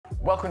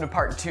Welcome to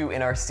part 2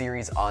 in our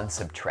series on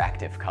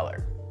subtractive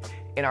color.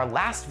 In our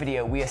last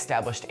video, we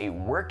established a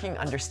working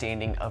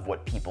understanding of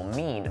what people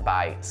mean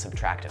by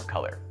subtractive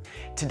color.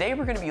 Today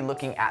we're going to be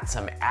looking at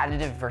some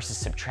additive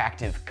versus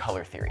subtractive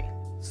color theory.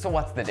 So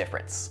what's the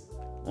difference?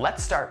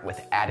 Let's start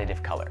with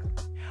additive color.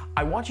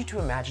 I want you to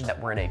imagine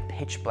that we're in a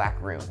pitch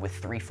black room with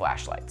 3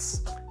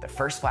 flashlights. The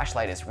first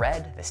flashlight is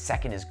red, the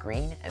second is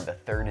green, and the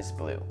third is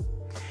blue.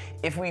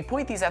 If we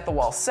point these at the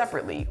wall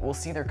separately, we'll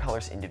see their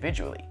colors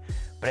individually.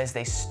 But as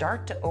they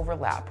start to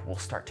overlap, we'll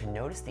start to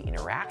notice the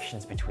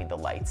interactions between the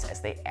lights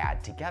as they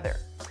add together.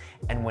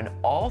 And when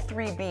all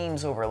 3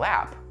 beams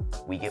overlap,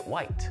 we get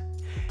white.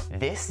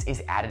 This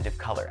is additive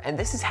color, and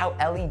this is how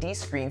LED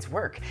screens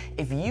work.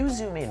 If you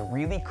zoom in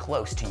really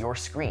close to your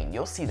screen,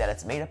 you'll see that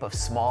it's made up of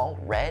small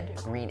red,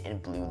 green,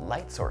 and blue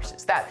light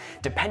sources that,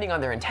 depending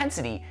on their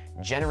intensity,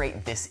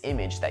 generate this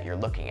image that you're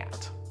looking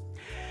at.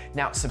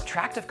 Now,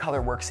 subtractive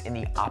color works in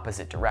the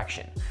opposite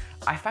direction.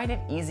 I find it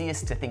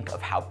easiest to think of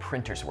how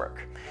printers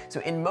work. So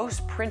in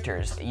most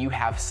printers, you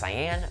have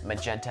cyan,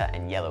 magenta,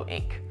 and yellow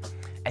ink.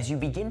 As you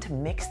begin to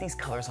mix these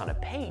colors on a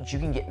page, you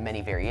can get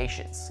many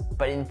variations.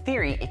 But in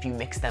theory, if you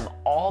mix them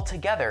all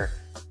together,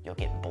 you'll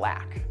get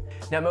black.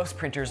 Now, most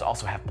printers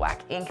also have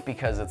black ink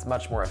because it's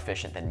much more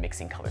efficient than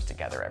mixing colors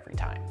together every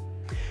time.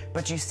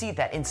 But you see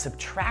that in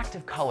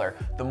subtractive color,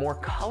 the more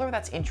color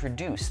that's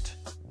introduced,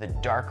 the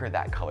darker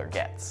that color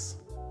gets.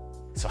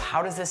 So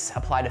how does this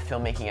apply to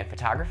filmmaking and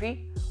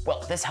photography?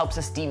 Well, this helps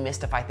us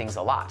demystify things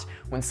a lot.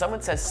 When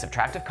someone says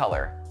subtractive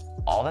color,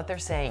 all that they're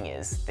saying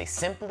is they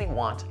simply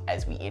want,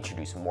 as we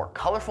introduce more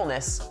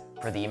colorfulness,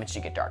 for the image to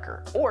get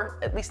darker, or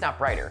at least not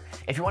brighter.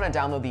 If you want to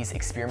download these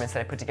experiments that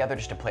I put together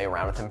just to play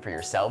around with them for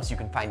yourselves, you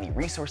can find the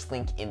resource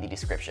link in the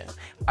description.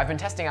 I've been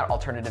testing out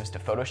alternatives to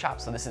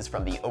Photoshop, so this is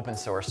from the open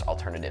source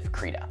alternative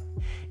Krita.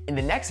 In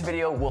the next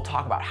video, we'll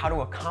talk about how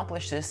to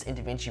accomplish this in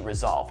DaVinci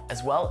Resolve,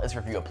 as well as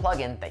review a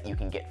plugin that you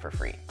can get for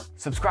free.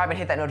 Subscribe and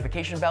hit that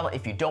notification bell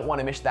if you don't want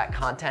to miss that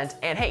content,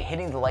 and hey,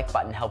 hitting the like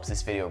button helps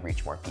this video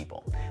reach more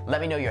people. Let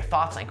me know your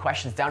thoughts and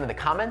questions down in the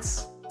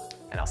comments,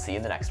 and I'll see you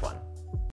in the next one.